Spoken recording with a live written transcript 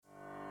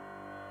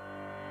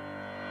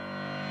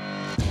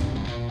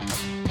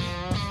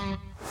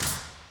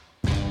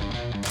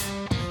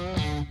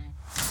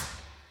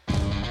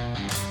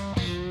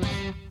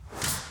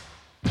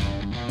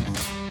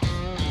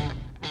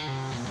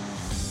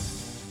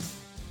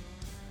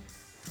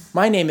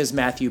My name is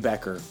Matthew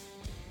Becker.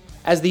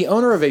 As the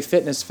owner of a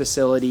fitness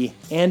facility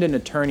and an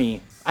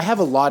attorney, I have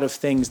a lot of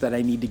things that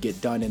I need to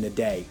get done in a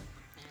day.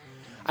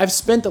 I've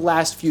spent the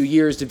last few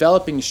years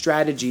developing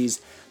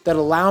strategies that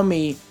allow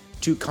me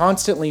to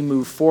constantly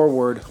move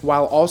forward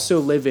while also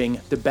living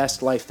the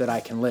best life that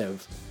I can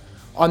live.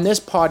 On this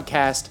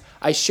podcast,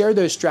 I share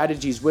those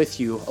strategies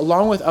with you,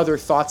 along with other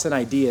thoughts and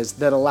ideas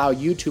that allow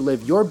you to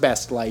live your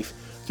best life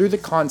through the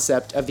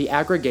concept of the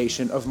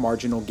aggregation of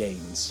marginal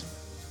gains.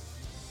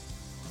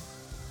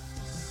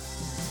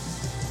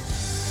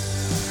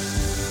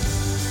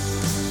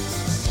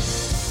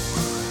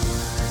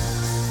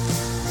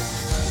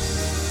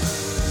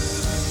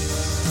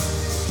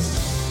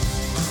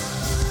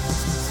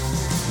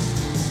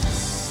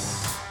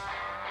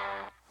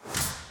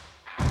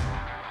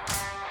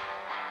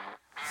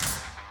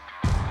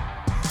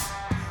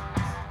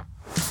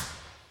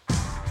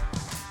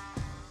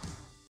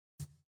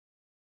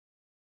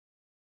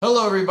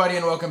 Hello, everybody,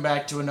 and welcome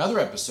back to another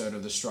episode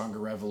of The Stronger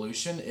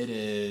Revolution. It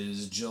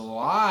is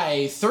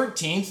July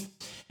 13th,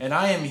 and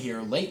I am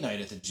here late night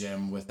at the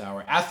gym with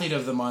our Athlete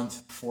of the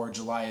Month for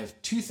July of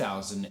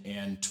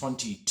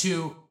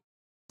 2022,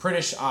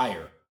 Pritish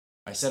Iyer.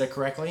 I said it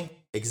correctly?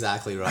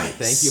 Exactly right. Nice.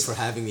 Thank you for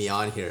having me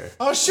on here.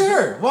 Oh,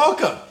 sure.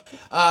 Welcome.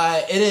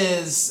 It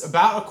is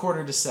about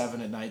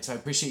 6:45 at night, so I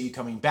appreciate you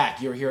coming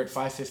back. You were here at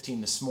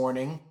 5:15 this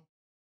morning,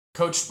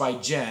 coached by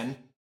Jen.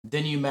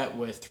 Then you met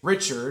with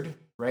Richard,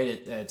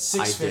 right, at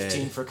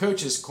 6:15 for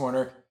Coach's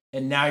Corner,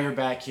 and now you're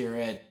back here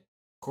at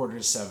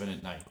 6:45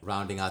 at night.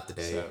 Rounding out the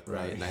day, so,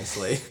 right,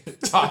 nicely.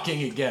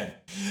 Talking again.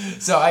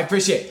 So I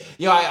appreciate it.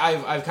 You know,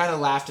 I've kind of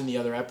laughed in the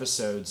other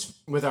episodes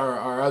with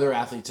our other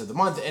Athletes of the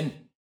Month, and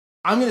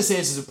I'm going to say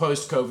this is a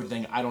post-COVID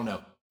thing, I don't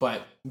know,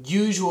 but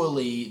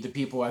usually the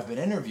people I've been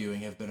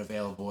interviewing have been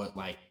available at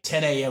like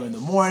 10 a.m. in the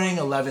morning,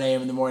 11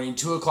 a.m. in the morning,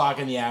 2 o'clock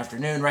in the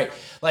afternoon, right?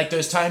 Like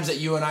those times that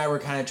you and I were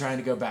kind of trying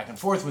to go back and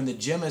forth when the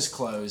gym is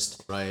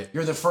closed. Right.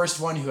 You're the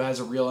first one who has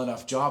a real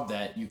enough job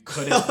that you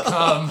couldn't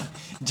come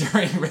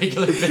during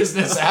regular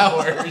business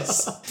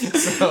hours.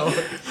 So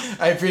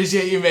I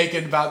appreciate you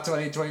making about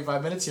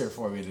 20-25 minutes here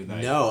for me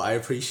tonight. No, I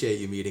appreciate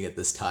you meeting at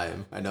this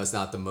time. I know it's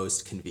not the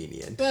most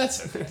convenient.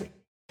 That's okay.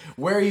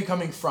 Where are you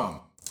coming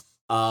from?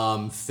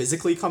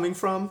 Physically coming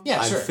from?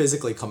 Yeah, sure. I'm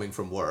physically coming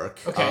from work,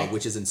 okay.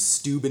 Which is in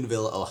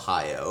Steubenville,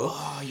 Ohio.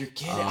 Oh, you're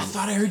kidding. I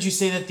thought I heard you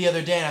say that the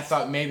other day, and I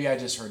thought maybe I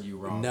just heard you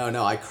wrong.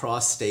 No, I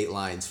cross state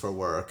lines for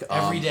work.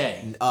 Every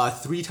day?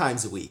 3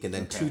 times a week, and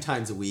then 2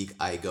 times a week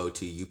I go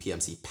to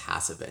UPMC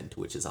Passavant,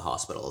 which is a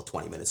hospital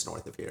 20 minutes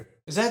north of here.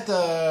 Is that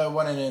the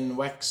one in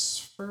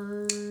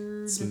Wexford?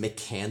 It's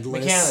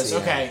McCandless. McCandless, yeah.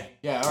 Okay.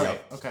 Yeah, all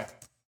right. Yep.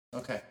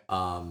 Okay.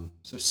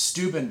 So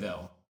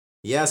Steubenville.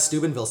 Yeah,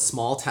 Steubenville,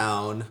 small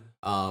town.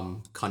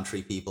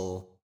 Country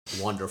people,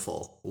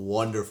 wonderful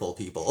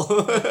people.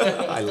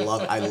 I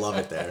love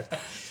it there.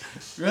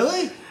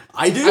 Really?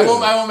 I do.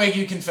 I won't make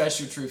you confess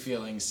your true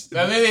feelings.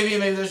 Maybe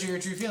those are your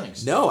true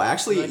feelings. No,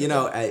 actually,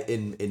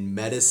 in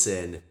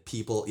medicine,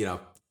 people,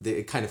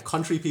 the kind of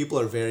country people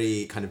are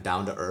very kind of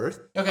down to earth.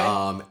 Okay.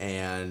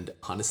 And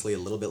honestly, a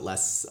little bit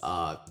less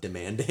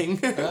demanding,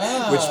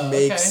 which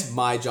makes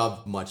my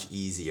job much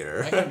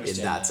easier in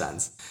that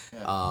sense.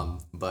 Yeah.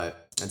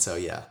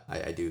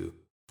 I do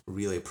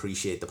really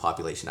appreciate the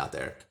population out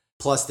there.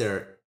 Plus,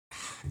 there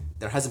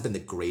hasn't been the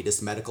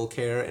greatest medical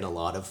care in a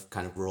lot of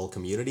kind of rural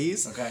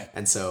communities. Okay.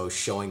 And so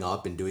showing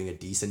up and doing a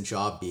decent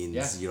job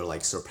means you're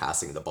like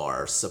surpassing the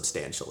bar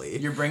substantially.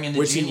 You're bringing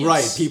the genius.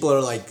 Right. People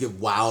are like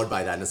wowed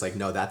by that. And it's like,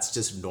 no, that's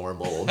just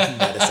normal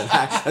medicine.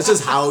 That's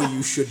just how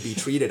you should be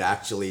treated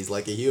actually as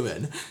like a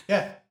human.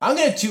 Yeah. I'm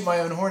going to toot my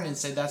own horn and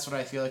say that's what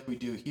I feel like we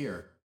do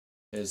here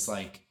is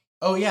like,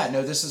 oh yeah,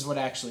 no, this is what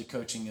actually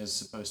coaching is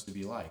supposed to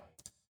be like,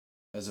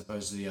 as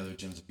opposed to the other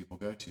gyms that people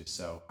go to.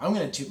 So I'm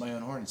going to toot my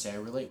own horn and say I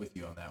relate with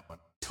you on that one.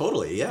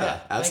 Totally,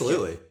 yeah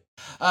absolutely.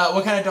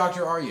 What kind of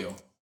doctor are you?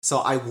 So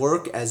I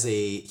work as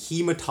a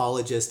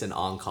hematologist and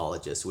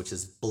oncologist, which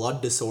is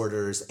blood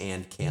disorders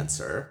and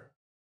cancer.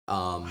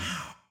 Wow.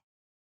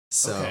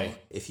 So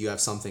if you have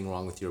something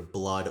wrong with your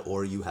blood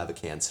or you have a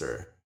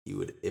cancer, you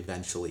would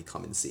eventually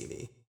come and see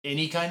me.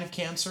 Any kind of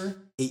cancer?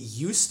 It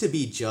used to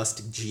be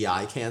just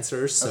GI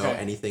cancer, so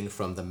anything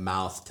from the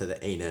mouth to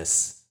the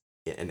anus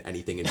and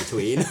anything in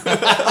between.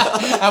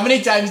 How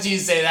many times do you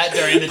say that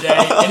during the day?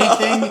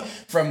 Anything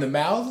from the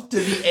mouth to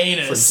the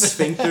anus. From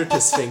sphincter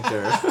to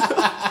sphincter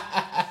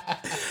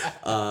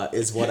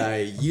is what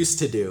I used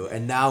to do.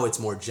 And now it's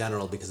more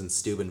general because in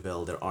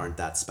Steubenville, there aren't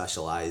that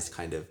specialized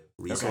kind of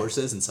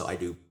resources. And so I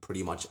do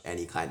pretty much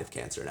any kind of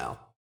cancer now.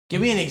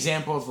 Give me an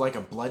example of like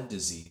a blood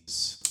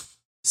disease.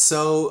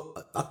 So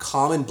a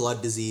common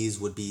blood disease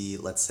would be,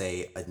 let's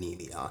say,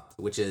 anemia,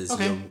 which is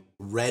your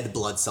red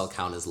blood cell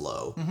count is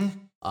low.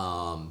 Mm-hmm.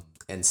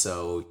 And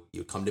so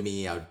you come to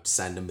me, I would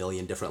send 1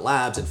 million different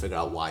labs and figure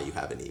out why you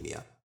have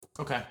anemia.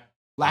 Okay.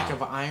 Lack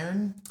of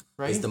iron,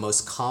 right? Is the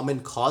most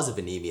common cause of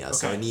anemia. Okay.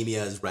 So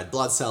anemia is red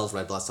blood cells.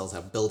 Red blood cells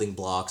have building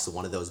blocks. So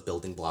one of those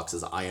building blocks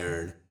is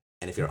iron.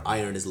 And if your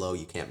iron is low,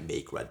 you can't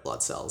make red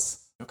blood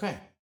cells. Okay.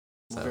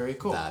 So very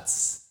cool.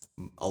 That's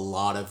a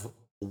lot of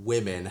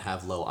women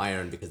have low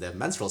iron because they have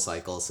menstrual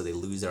cycles, so they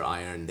lose their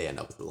iron, they end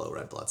up with low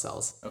red blood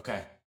cells.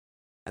 Okay.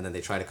 And then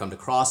they try to come to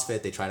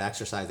CrossFit, they try to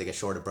exercise, they get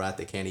short of breath,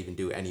 they can't even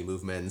do any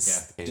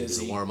movements, they can't even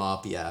do the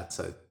warm-up,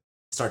 so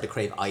start to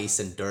crave ice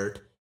and dirt.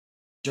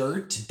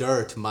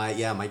 Dirt.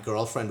 My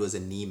girlfriend was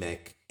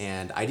anemic,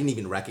 and I didn't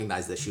even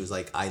recognize that. She was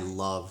like, I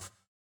love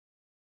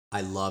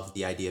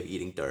the idea of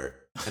eating dirt.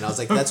 And I was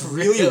like, that's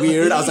really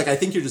weird. I was like, I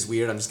think you're just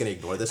weird. I'm just going to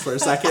ignore this for a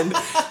second.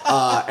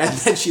 And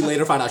then she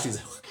later found out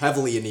she's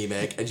heavily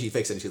anemic, and she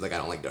fixed it, and she's like, I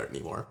don't like dirt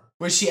anymore.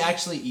 Was she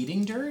actually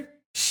eating dirt?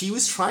 She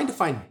was trying to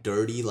find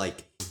dirty,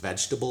 like,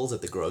 vegetables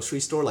at the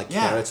grocery store, like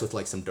carrots with,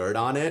 like, some dirt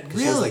on it.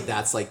 Really? She was like,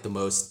 that's, like, the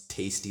most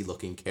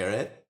tasty-looking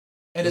carrot.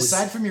 And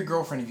aside from your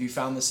girlfriend, have you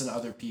found this in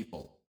other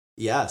people?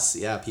 Yes,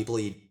 yeah, people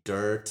eat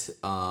dirt.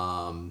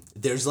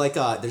 There's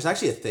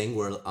actually a thing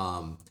where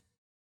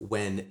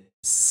when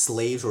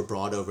slaves were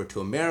brought over to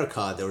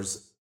America, there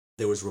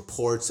was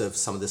reports of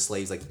some of the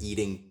slaves like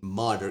eating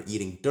mud or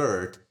eating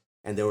dirt,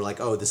 and they were like,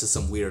 oh, this is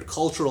some weird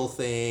cultural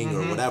thing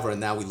or whatever. And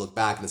now we look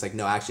back and it's like,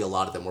 no, actually a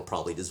lot of them were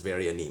probably just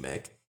very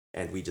anemic,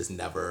 and we just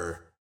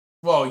never.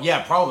 Well,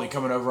 yeah, probably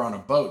coming over on a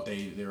boat,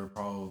 they were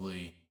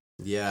probably.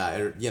 Yeah,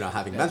 or,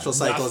 having menstrual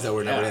cycles that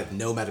were never had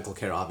no medical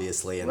care,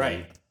 obviously, and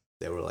then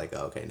they were like,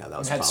 oh, okay, no, that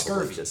was probably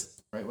scurvy.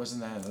 Just right.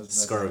 Wasn't that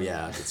scurvy?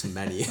 Yeah, it's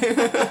many.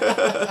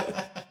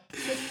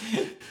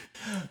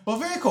 Well,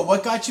 very cool.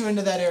 What got you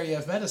into that area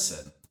of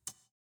medicine?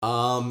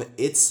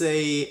 It's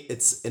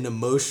an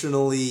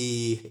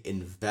emotionally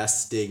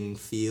investing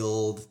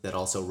field that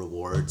also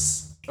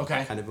rewards.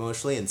 Okay. Kind of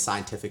emotionally and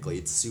scientifically,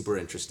 it's super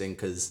interesting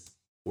because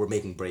we're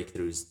making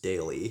breakthroughs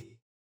daily.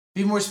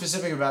 Be more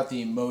specific about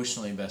the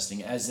emotional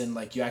investing, as in,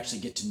 like, you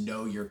actually get to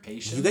know your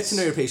patients? You get to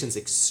know your patients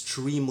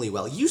extremely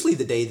well. Usually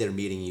the day they're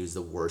meeting you is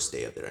the worst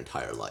day of their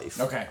entire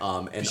life. Okay.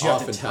 And you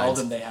have to tell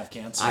them they have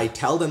cancer? I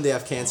tell them they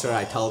have cancer.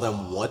 I tell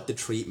them what the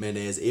treatment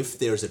is, if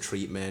there's a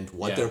treatment,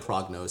 what their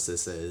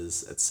prognosis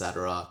is,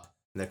 etc.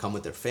 And they come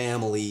with their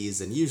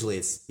families, and usually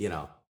it's,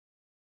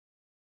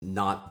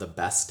 not the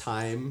best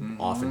time,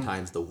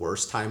 oftentimes the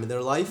worst time in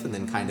their life, and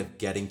then kind of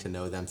getting to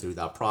know them through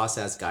that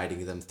process,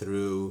 guiding them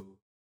through,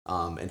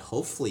 and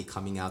hopefully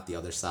coming out the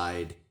other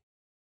side,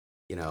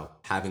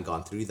 having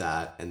gone through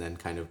that, and then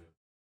kind of,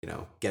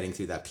 getting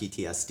through that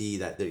PTSD,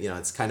 that,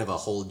 it's kind of a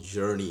whole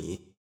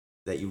journey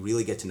that you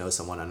really get to know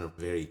someone on a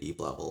very deep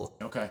level.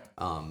 Okay.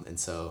 And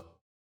so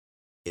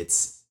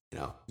it's,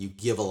 you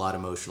give a lot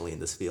emotionally in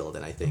this field,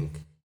 and I think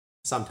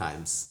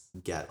sometimes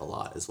get a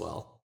lot as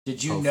well.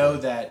 Did you know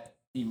that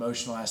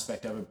emotional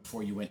aspect of it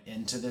before you went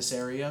into this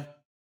area?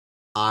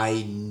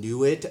 I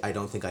knew it. I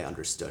don't think I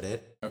understood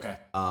it. Okay.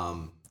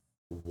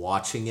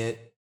 Watching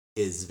it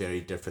is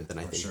very different than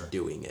I think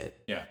doing it.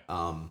 Yeah.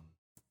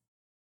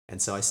 And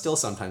so I still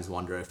sometimes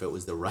wonder if it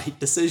was the right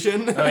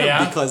decision. Oh,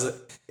 yeah? Because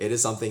it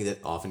is something that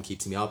often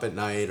keeps me up at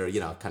night, or,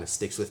 kind of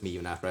sticks with me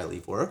even after I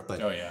leave work. But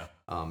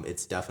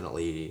it's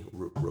definitely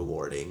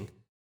rewarding.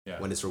 Yeah.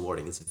 When it's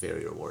rewarding, it's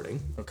very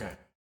rewarding. Okay.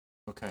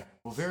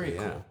 Well, very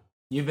cool.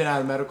 You've been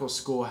out of medical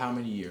school how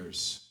many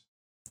years?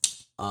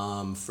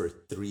 For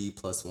 3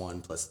 +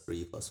 1 +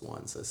 3 +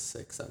 1, so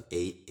 6, 7,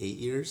 8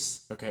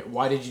 years. Okay.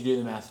 Why did you do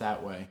the math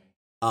that way?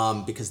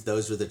 Because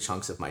those were the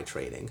chunks of my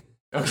training.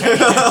 Okay.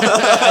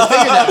 I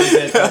figured that was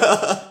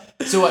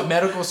it. So what,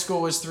 medical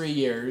school was 3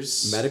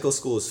 years? Medical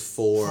school was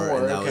 4,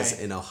 and that was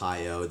in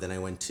Ohio. Then I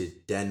went to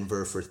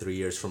Denver for 3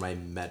 years for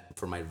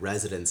my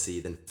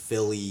residency, then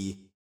Philly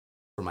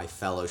for my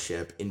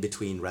fellowship. In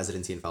between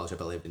residency and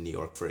fellowship, I lived in New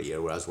York for a year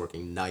where I was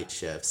working night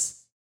shifts.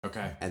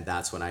 Okay. And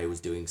that's when I was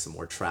doing some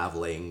more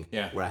traveling.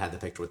 Yeah. Where I had the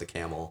picture with the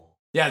camel.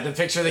 Yeah, the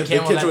picture of the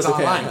camel that's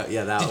online.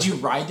 Yeah, Did you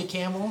ride the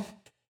camel?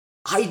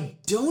 I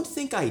don't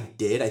think I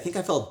did. I think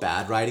I felt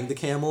bad riding the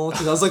camel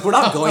because I was like, we're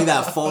not going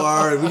that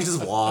far. We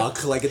just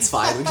walk. Like, it's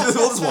fine. We'll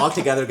just walk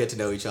together, get to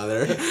know each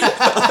other.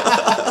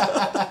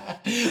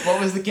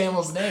 What was the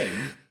camel's name?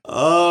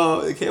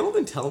 Oh, the camel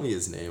didn't tell me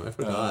his name. I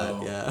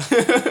forgot. Yeah.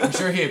 I'm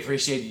sure he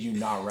appreciated you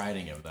not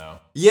riding him, though.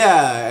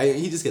 Yeah,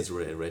 he just gets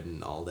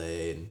ridden all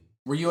day. And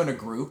were you in a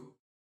group?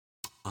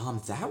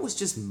 That was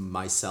just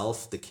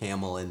myself, the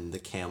camel, and the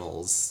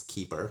camel's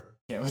keeper.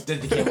 Yeah,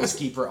 did the camel's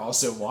keeper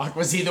also walk?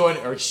 Was he the one,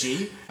 or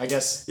she? I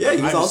guess. Yeah,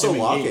 he was also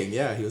walking.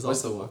 He was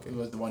also walking.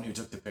 Was the one who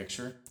took the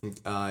picture?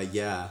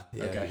 Yeah.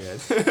 Okay.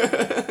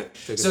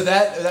 So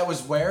that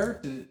was where?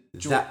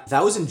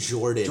 That was in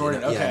Jordan.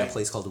 Jordan, okay. Yeah, in a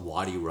place called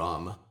Wadi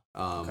Rum,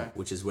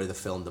 which is where the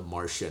film The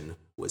Martian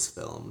was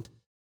filmed.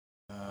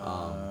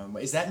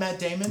 Is that Matt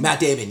Damon? Matt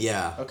Damon,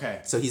 yeah.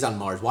 Okay. So he's on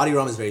Mars. Wadi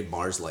Rum is very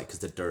Mars-like because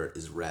the dirt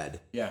is red.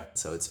 Yeah.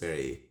 So it's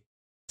very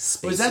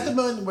spacey. Was that the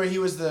moment where he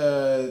was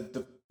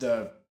the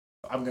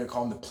I'm going to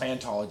call him the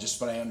plantologist,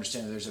 but I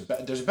understand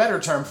that there's a better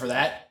term for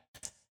that.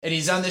 And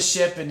he's on this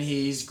ship and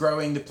he's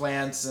growing the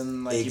plants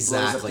and like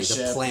exactly he blows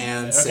up the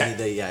plants and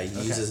he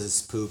uses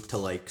his poop to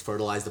like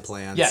fertilize the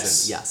plants.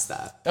 Yes, and yes,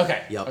 that.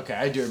 Okay, yep. Okay,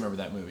 I do remember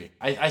that movie.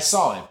 I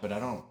saw it, but I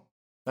don't.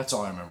 That's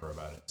all I remember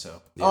about it.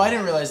 So I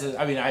didn't realize that.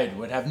 I mean, I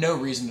would have no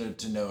reason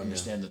to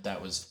understand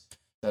that was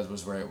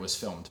where it was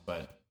filmed.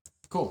 But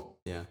cool.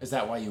 Yeah. Is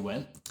that why you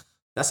went?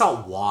 That's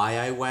not why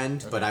I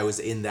went, but I was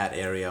in that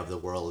area of the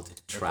world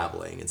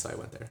traveling, and so I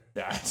went there.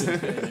 Yeah,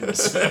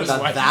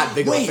 Not that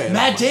big of a fan.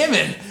 Matt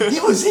Damon, he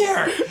was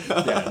here.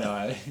 Yeah,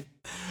 no.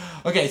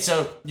 Okay,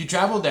 so you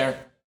traveled there.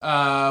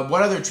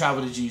 What other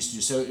travel did you used to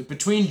do? So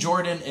between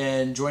Jordan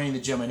and joining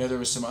the gym, I know there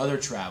was some other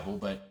travel,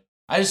 but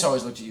I just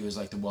always looked at you as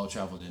like the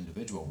well-traveled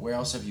individual. Where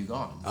else have you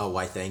gone? Oh,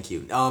 why? Thank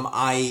you.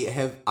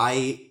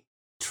 I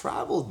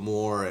traveled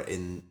more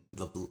in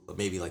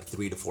maybe like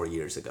 3 to 4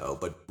 years ago,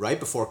 but right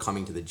before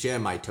coming to the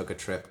gym, I took a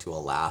trip to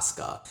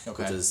Alaska,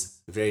 which is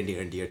very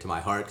near and dear to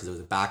my heart because it was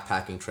a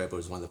backpacking trip. It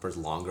was one of the first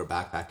longer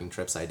backpacking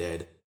trips I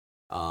did,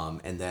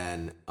 and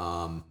then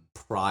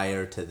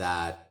prior to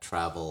that,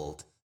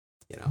 traveled,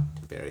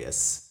 to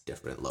various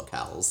different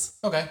locales.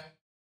 Okay.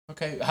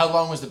 How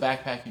long was the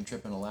backpacking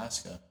trip in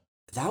Alaska?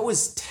 That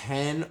was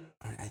 10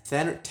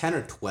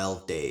 or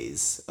 12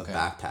 days of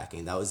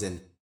backpacking. That was in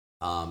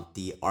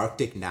the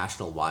Arctic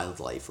National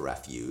Wildlife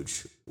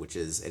Refuge, which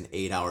is an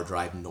 8-hour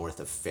drive north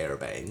of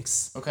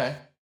Fairbanks. Okay.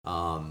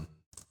 And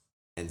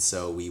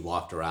so we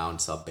walked around,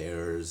 saw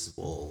bears,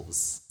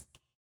 wolves.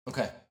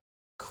 Okay.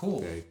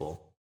 Cool. Very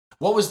cool.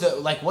 What's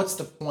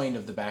the point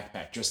of the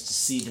backpack? Just to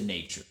see the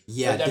nature?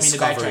 Yeah,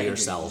 discover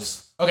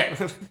yourself. Okay.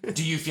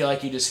 Do you feel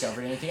like you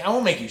discovered anything? I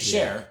won't make you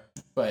share,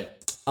 but...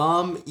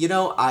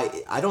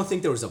 I don't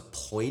think there was a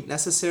point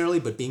necessarily,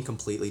 but being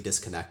completely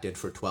disconnected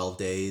for 12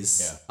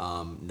 days,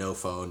 no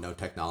phone, no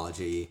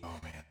technology,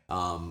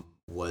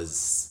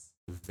 was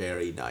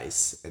very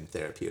nice and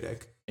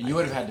therapeutic. And you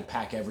would have had to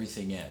pack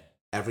everything in.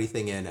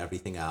 Everything in,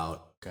 everything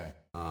out. Okay.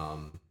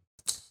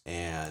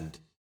 And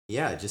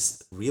yeah,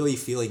 just really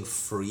feeling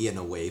free and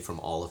away from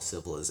all of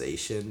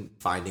civilization,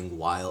 finding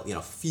wild,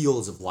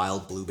 fields of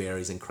wild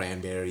blueberries and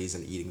cranberries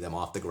and eating them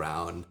off the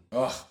ground.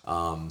 Ugh.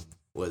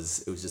 It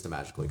was just a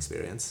magical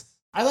experience.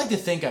 I like to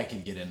think I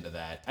could get into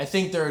that. I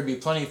think there would be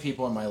plenty of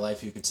people in my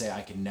life who could say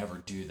I could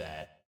never do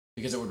that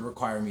because it would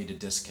require me to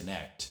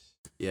disconnect.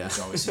 Yeah. Which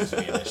always seems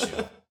to be an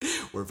issue.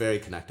 We're very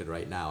connected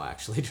right now,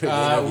 actually. We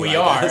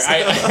are.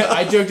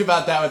 I joked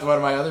about that with one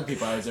of my other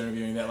people I was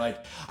interviewing.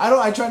 That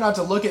I try not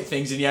to look at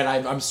things, and yet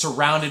I'm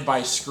surrounded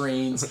by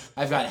screens.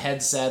 I've got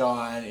headset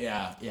on.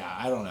 Yeah.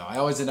 I don't know. I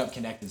always end up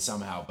connected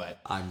somehow, but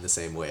I'm the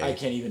same way. I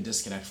can't even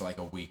disconnect for like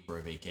a week for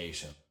a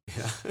vacation.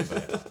 Yeah.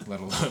 But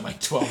let alone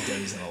like 12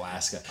 days in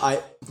Alaska.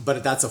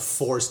 But that's a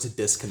forced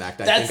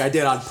disconnect. I think I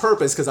did on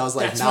purpose because I was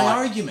like, that's my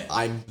argument.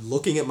 I'm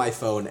looking at my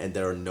phone and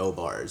there are no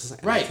bars.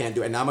 And I can't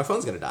do it. And now my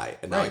phone's going to die.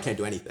 And now I can't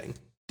do anything.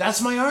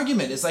 That's my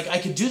argument. It's like I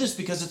could do this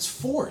because it's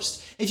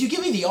forced. If you give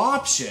me the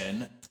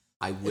option...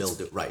 I will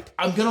do it. Right.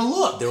 I'm going to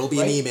look. There will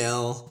be an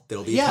email. There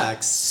will be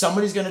text.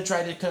 Somebody's going to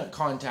try to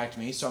contact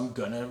me, so I'm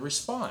going to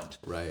respond.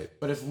 Right.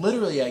 But if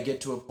literally I get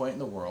to a point in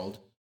the world...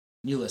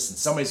 You listen,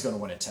 somebody's going to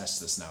want to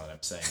test this now that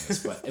I'm saying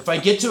this, but if I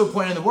get to a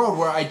point in the world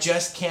where I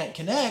just can't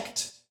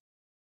connect,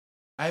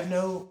 I have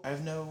no.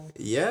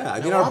 Yeah, I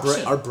mean,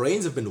 our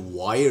brains have been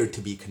wired to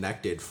be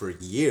connected for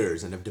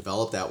years and have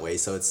developed that way.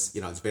 So it's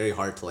it's very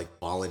hard to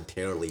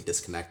voluntarily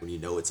disconnect when you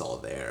know it's all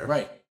there.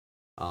 Right.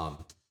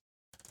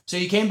 So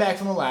you came back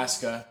from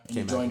Alaska and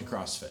you joined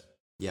CrossFit.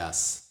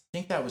 Yes. I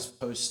think that was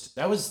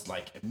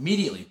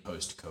immediately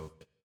post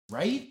COVID,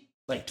 right?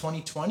 Like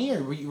 2020,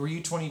 or were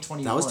you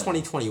 2021? That was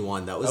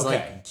 2021. That was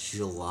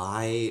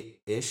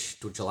July-ish,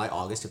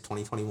 August of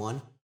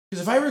 2021.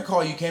 Because if I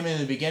recall, you came in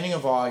the beginning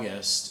of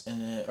August,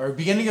 or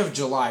beginning of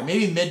July,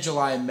 maybe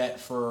mid-July, met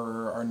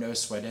for our No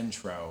Sweat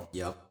intro.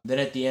 Yep. Then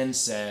at the end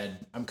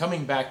said, I'm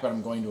coming back, but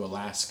I'm going to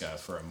Alaska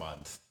for a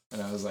month.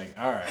 And I was like,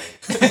 all right.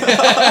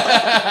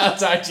 I'll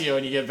talk to you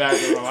when you get back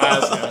from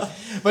Alaska.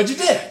 But you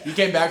did. You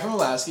came back from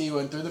Alaska, you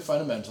went through the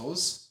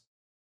fundamentals,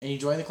 and you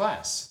joined the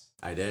class.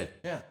 I did.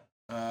 Yeah.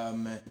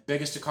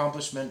 Biggest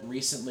accomplishment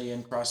recently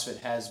in CrossFit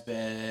has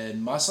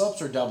been muscle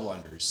ups or double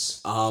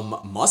unders?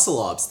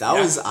 Muscle ups. That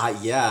was,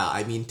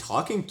 I mean,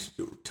 talking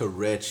to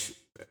Rich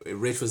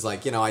was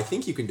like, I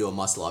think you can do a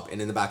muscle up.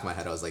 And in the back of my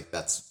head, I was like,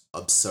 that's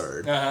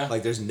absurd. Uh-huh.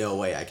 There's no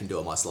way I can do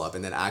a muscle up.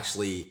 And then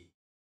actually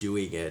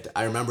doing it,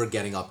 I remember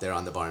getting up there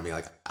on the bar and being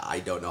like,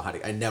 I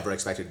never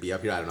expected to be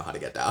up here. I don't know how to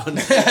get down. And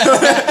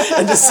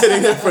just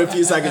sitting there for a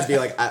few seconds being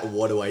like,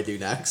 what do I do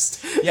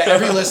next? Yeah,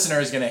 every listener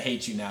is going to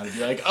hate you now to be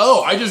like,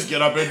 oh, I just get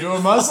up and do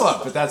a muscle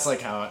up. But that's like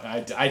how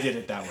I did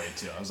it that way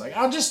too. I was like,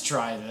 I'll just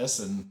try this.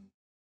 And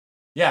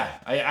yeah,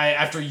 I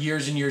after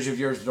years and years of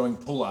doing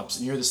pull-ups,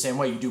 and you're the same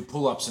way, you do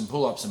pull-ups and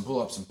pull-ups and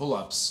pull-ups and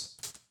pull-ups,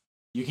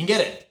 you can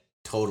get it.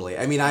 Totally.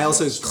 I mean, I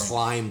also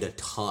climbed a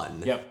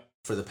ton. Yep.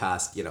 For the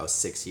past,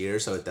 6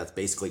 years. So that's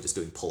basically just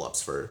doing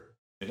pull-ups for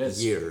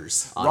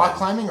years. Rock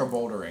climbing or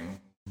bouldering?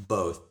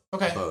 Both.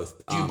 Okay.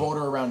 Both. Do you boulder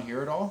around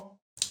here at all?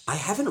 I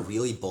haven't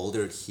really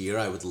bouldered here.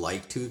 I would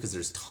like to because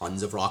there's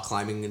tons of rock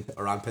climbing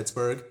around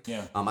Pittsburgh.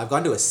 Yeah. I've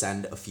gone to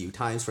Ascend a few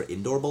times for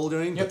indoor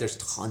bouldering, but there's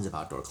tons of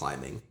outdoor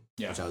climbing,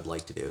 which I would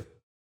like to do.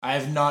 I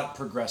have not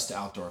progressed to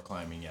outdoor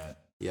climbing yet.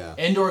 Yeah.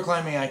 Indoor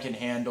climbing I can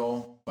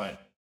handle, but...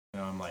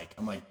 I'm like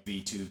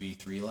V2,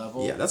 V3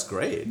 level. Yeah, that's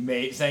great.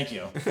 Thank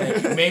you.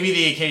 Maybe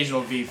the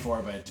occasional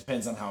V4, but it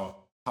depends on how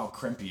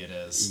crimpy it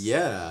is.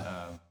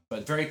 Yeah.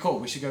 But very cool.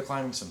 We should go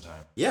climbing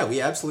sometime. Yeah, we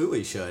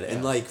absolutely should. Yeah.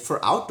 And like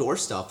for outdoor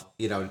stuff,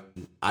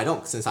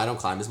 since I don't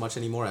climb as much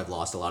anymore, I've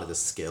lost a lot of the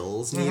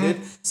skills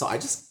needed. So I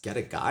just get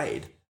a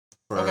guide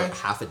for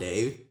half a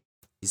day.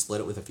 You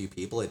split it with a few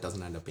people, it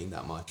doesn't end up being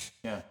that much.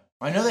 Yeah.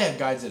 I know they have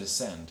guides that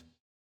Ascend.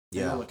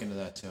 Maybe we'll look into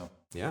that too.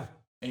 Yeah.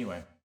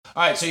 Anyway.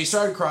 All right, so you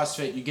started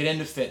CrossFit, you get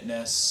into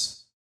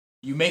fitness,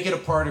 you make it a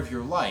part of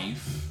your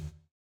life,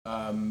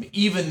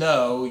 even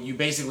though you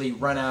basically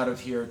run out of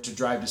here to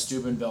drive to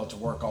Steubenville to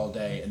work all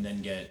day and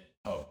then get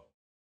home.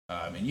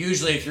 And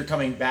usually if you're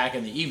coming back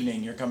in the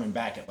evening, you're coming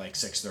back at like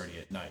 6:30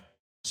 at night.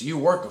 So you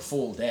work a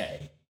full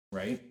day,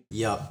 right?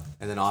 Yep,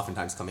 and then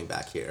oftentimes coming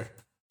back here.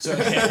 So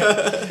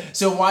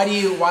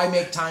why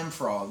make time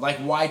for all? Like,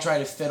 why try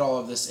to fit all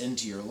of this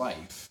into your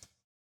life?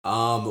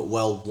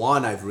 Well,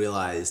 one, I've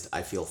realized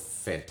I feel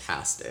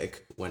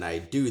fantastic when I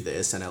do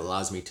this, and it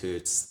allows me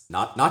to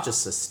not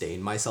just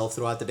sustain myself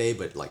throughout the day,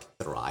 but like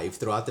thrive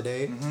throughout the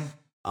day.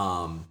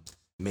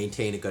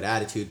 Maintain a good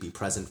attitude, be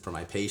present for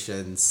my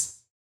patients,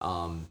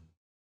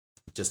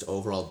 just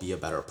overall be a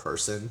better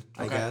person,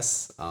 I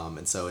guess.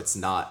 And so it's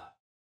not,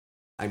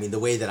 I mean, the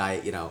way that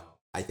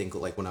I think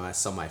like when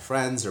some of my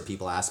friends or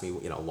people ask me,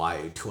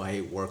 why do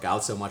I work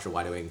out so much or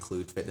why do I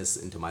include fitness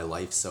into my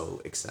life so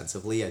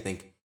extensively? I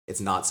think it's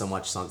not so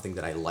much something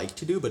that I like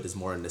to do, but it's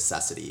more a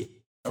necessity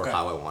for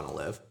how I want to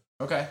live.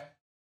 Okay.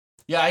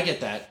 Yeah, I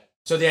get that.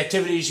 So the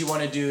activities you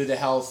want to do, the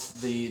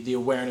health, the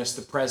awareness,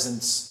 the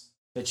presence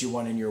that you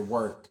want in your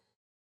work,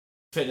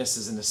 fitness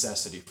is a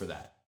necessity for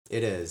that.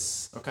 It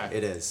is. Okay.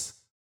 It is.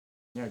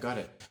 Yeah, got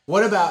it.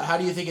 What about, how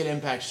do you think it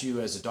impacts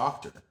you as a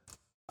doctor?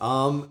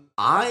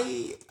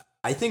 I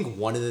think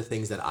one of the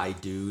things that I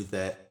do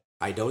that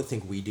I don't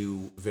think we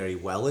do very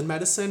well in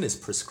medicine is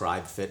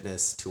prescribe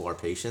fitness to our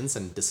patients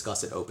and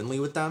discuss it openly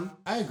with them.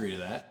 I agree to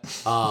that.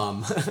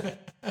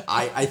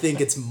 I think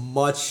it's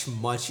much,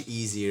 much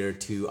easier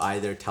to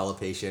either tell a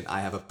patient I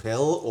have a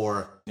pill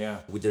or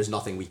there's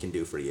nothing we can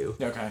do for you.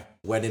 Okay.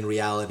 When in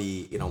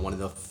reality, one of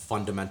the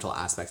fundamental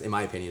aspects, in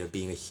my opinion, of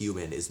being a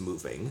human is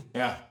moving.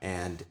 Yeah.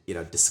 And,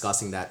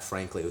 discussing that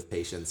frankly with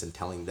patients and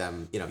telling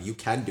them, you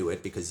can do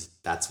it because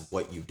that's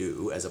what you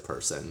do as a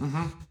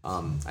person,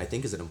 I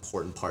think is an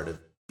important part of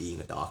being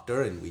a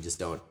doctor, and we just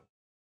don't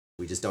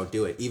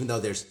do it, even though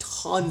there's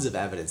tons of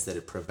evidence that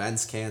it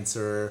prevents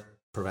cancer,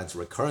 prevents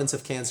recurrence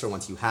of cancer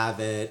once you have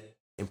it,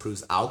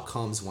 improves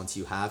outcomes once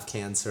you have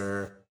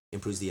cancer,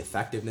 improves the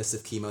effectiveness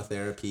of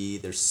chemotherapy.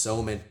 There's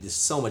so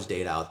much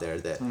data out there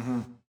that,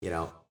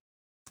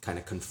 kind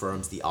of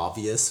confirms the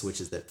obvious,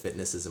 which is that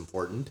fitness is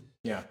important.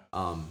 Yeah.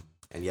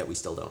 And yet we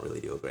still don't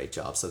really do a great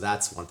job. So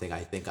that's one thing I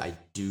think I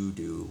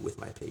do with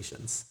my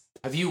patients.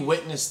 Have you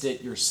witnessed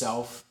it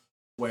yourself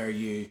where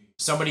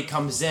somebody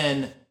comes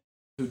in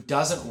who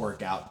doesn't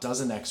work out,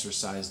 doesn't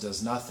exercise,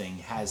 does nothing,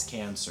 has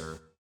cancer,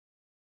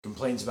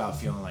 complains about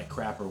feeling like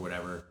crap or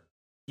whatever,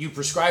 you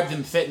prescribe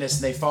them fitness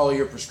and they follow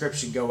your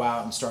prescription, go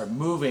out and start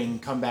moving,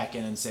 come back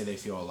in and say they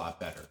feel a lot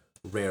better?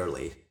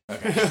 Rarely.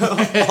 Okay.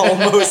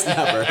 Almost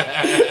never.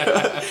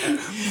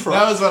 That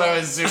was what I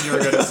assumed you were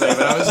going to say,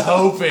 but I was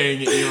hoping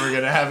you were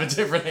going to have a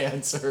different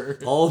answer.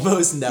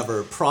 Almost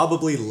never.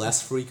 Probably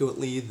less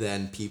frequently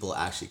than people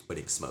actually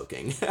quitting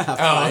smoking.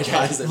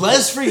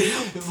 Less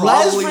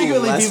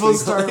frequently people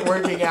start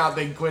working out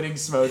than quitting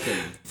smoking.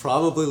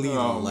 Probably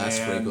less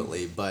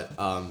frequently, but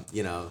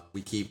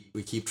we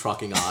keep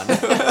trucking on.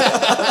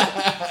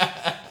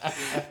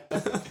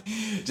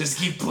 Just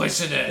keep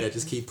pushing it. Yeah,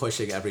 just keep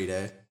pushing every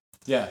day.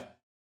 Yeah.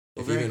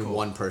 If even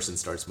one person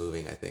starts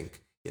moving, I think,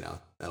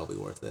 that'll be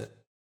worth it.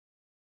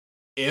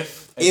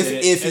 If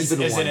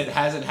it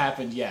hasn't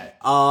happened yet.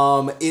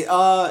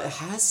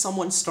 Has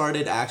someone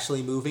started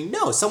actually moving?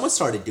 No, someone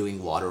started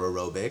doing water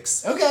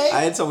aerobics. Okay.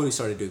 I had someone who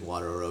started doing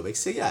water aerobics.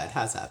 So yeah, it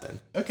has happened.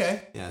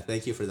 Okay. Yeah,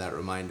 thank you for that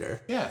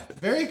reminder. Yeah,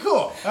 very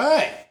cool. All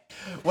right.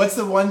 What's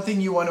the one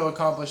thing you want to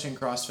accomplish in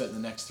CrossFit in the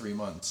next 3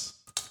 months?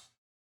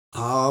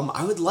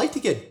 I would like to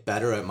get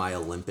better at my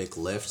Olympic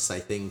lifts. I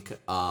think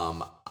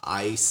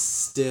I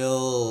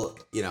still,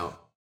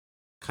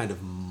 kind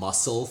of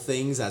muscle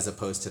things as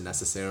opposed to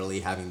necessarily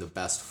having the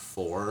best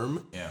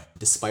form,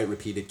 despite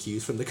repeated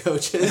cues from the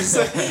coaches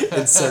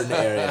in certain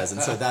areas.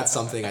 And so that's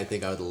something I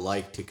think I would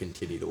like to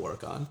continue to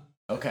work on.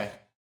 Okay.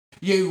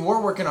 You were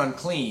working on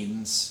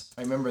cleans.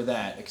 I remember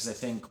that because I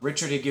think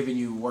Richard had given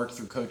you work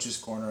through Coach's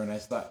Corner, and I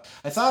thought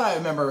I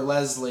remember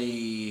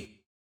Leslie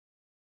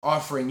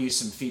offering you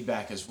some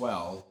feedback as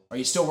well. Are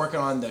you still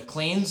working on the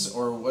cleans,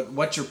 or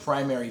what's your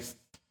primary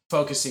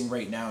focusing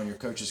right now in your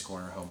Coach's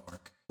Corner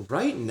homework?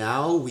 Right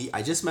now,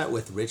 I just met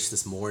with Rich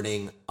this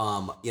morning.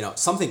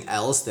 Something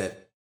else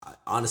that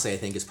honestly I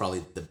think is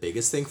probably the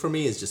biggest thing for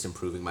me is just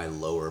improving my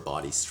lower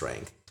body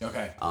strength.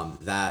 Okay.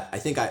 That I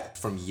think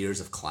from years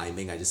of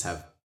climbing, I just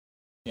have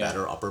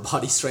better upper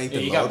body strength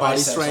than lower body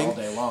strength.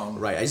 All day long.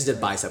 Right. I just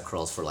did bicep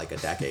curls for like a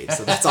decade,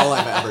 so that's all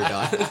I've ever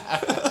done.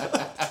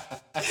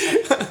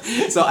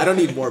 So I don't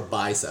need more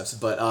biceps,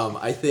 but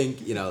I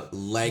think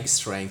leg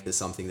strength is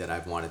something that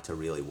I've wanted to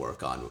really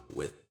work on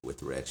with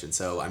with Rich, and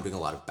so I'm doing a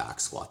lot of back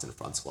squats and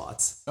front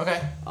squats.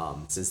 Okay.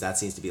 Since that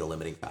seems to be a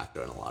limiting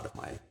factor in a lot of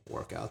my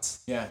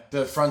workouts. Yeah,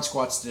 the front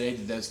squats today,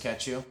 did those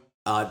catch you?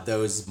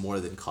 Those more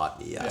than caught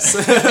me, yes.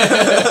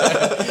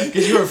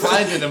 Because you were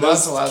flying through the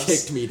muscle ups.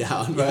 Kicked me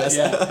down, but, yes.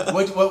 Yeah.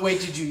 What weight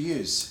did you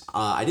use?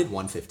 I did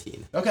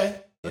 115. Okay.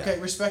 Yeah. Okay,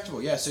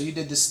 respectable. Yeah, so you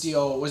did the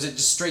steel, was it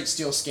just straight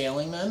steel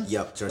scaling then?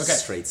 Yep,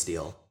 just straight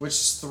steel. Which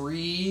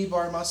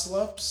 3-bar muscle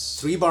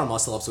ups? 3-bar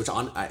muscle ups, which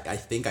I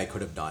think I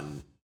could have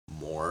done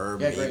more,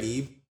 maybe,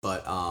 great.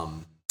 But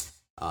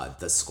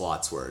the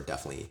squats were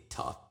definitely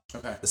tough.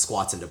 Okay. The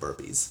squats into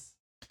burpees.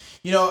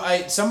 You know,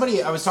 I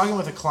was talking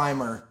with a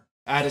climber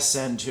at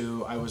Ascend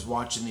who I was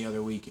watching the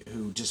other week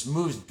who just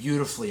moves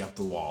beautifully up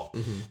the wall.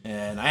 Mm-hmm.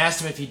 And I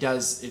asked him if he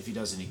does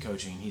any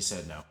coaching, and he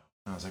said no.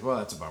 And I was like, well,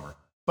 that's a bummer.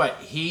 But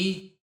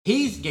he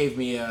gave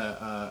me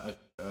a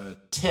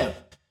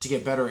tip to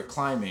get better at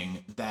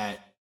climbing that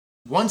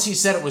once he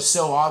said it was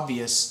so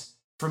obvious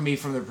for me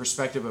from the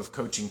perspective of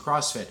coaching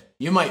CrossFit,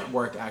 you might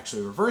work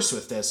actually reverse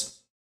with this,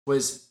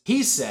 was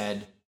he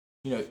said,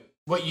 you know,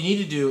 what you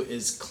need to do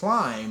is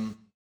climb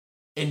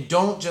and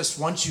don't just,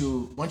 once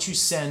you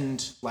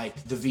send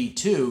like the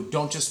V2,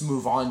 don't just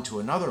move on to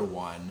another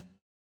one,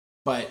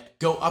 but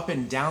go up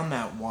and down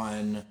that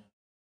one,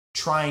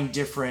 trying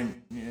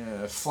different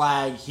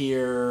flag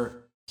here,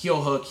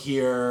 heel hook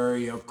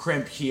here,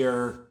 crimp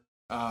here,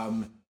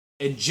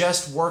 and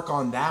just work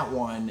on that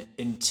one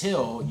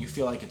until you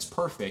feel like it's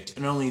perfect,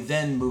 and only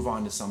then move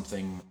on to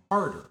something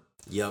harder.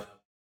 Yep.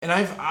 And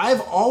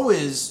I've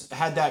always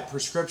had that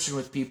prescription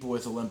with people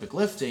with Olympic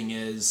lifting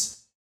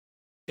is,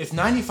 if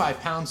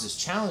 95 pounds is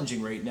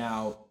challenging right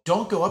now,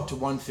 don't go up to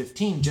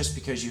 115 just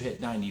because you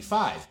hit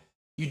 95.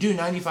 You do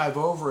 95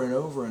 over and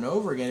over and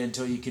over again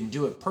until you can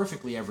do it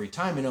perfectly every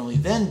time, and only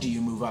then do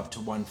you move up to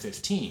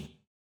 115.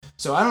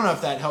 So I don't know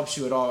if that helps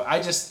you at all.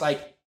 I just,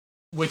 like,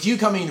 with you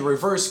coming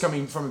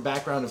from a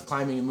background of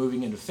climbing and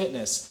moving into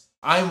fitness,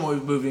 I'm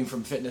moving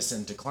from fitness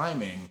into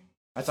climbing.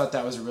 I thought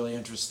that was a really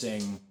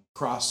interesting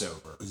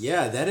crossover.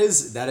 Yeah, that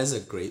is a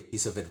great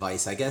piece of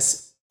advice. I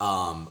guess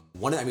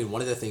one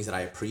of the things that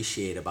I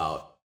appreciate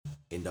about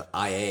in the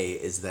IA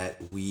is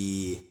that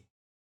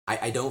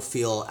I don't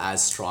feel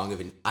as strong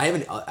of I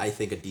have I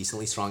think a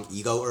decently strong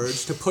ego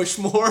urge to push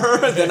more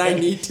than I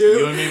need to.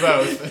 You and me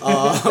both.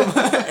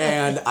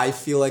 And I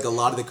feel like a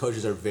lot of the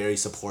coaches are very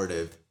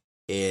supportive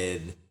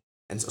and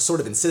sort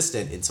of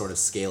insistent in sort of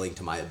scaling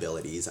to my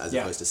abilities as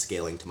opposed to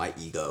scaling to my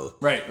ego,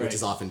 which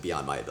is often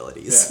beyond my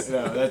abilities.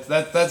 Yeah, no,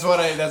 that's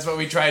what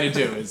we try to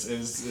do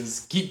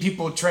is keep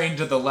people trained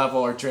to the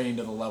level, or training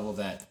to the level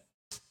that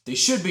they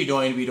should be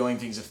doing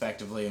things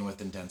effectively and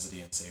with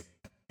intensity and safety.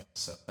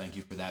 So thank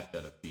you for that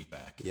bit of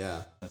feedback.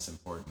 Yeah, that's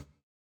important.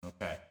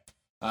 Okay,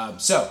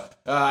 so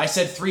I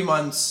said 3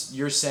 months.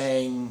 You're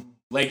saying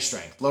leg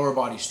strength, lower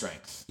body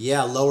strength.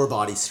 Yeah, lower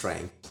body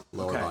strength.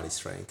 Body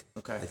strength.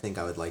 Okay. I think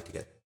I would like to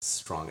get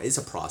strong. It's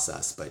a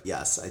process, but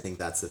yes, I think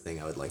that's the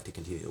thing I would like to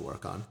continue to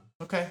work on.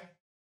 Okay.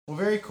 Well,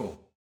 very cool.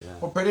 Yeah.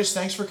 Well, British,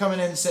 thanks for coming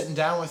in and sitting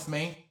down with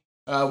me.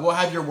 We'll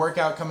have your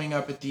workout coming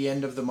up at the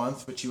end of the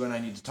month, which you and I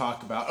need to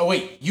talk about. Oh,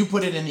 wait, you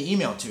put it in the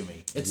email to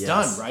me. It's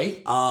done,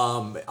 right?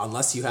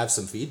 Unless you have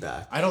some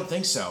feedback. I don't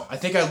think so. I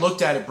think I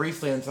looked at it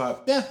briefly and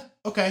thought, yeah,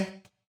 okay.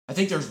 I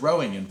think there's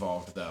rowing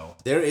involved, though.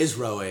 There is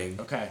rowing.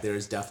 Okay. There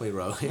is definitely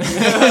rowing. So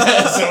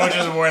we'll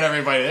just warn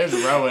everybody, there's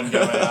rowing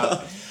coming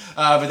out.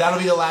 But that'll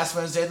be the last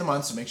Wednesday of the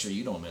month, so make sure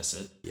you don't miss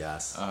it.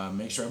 Yes.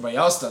 Make sure everybody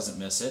else doesn't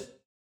miss it.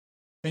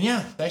 And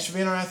yeah, thanks for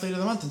being our Athlete of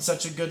the Month and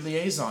such a good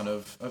liaison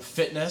of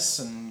fitness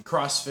and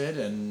CrossFit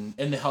and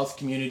in the health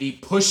community,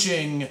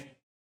 pushing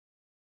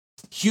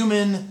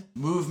human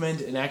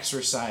movement and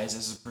exercise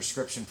as a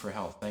prescription for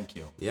health. Thank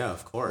you. Yeah,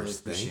 of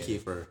course. Really Thank you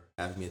for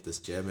having me at this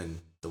gym and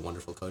the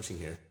wonderful coaching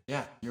here.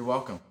 Yeah, you're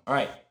welcome. All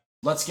right,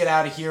 let's get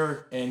out of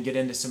here and get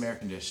into some air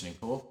conditioning.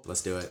 Cool?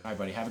 Let's do it. All right,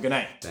 buddy. Have a good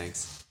night.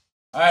 Thanks.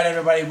 All right,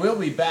 everybody. We'll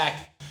be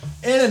back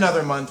in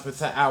another month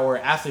with our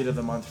Athlete of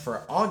the Month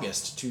for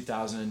August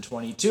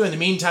 2022. In the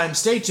meantime,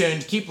 stay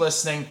tuned, keep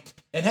listening,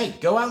 and hey,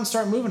 go out and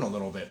start moving a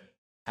little bit.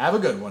 Have a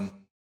good one.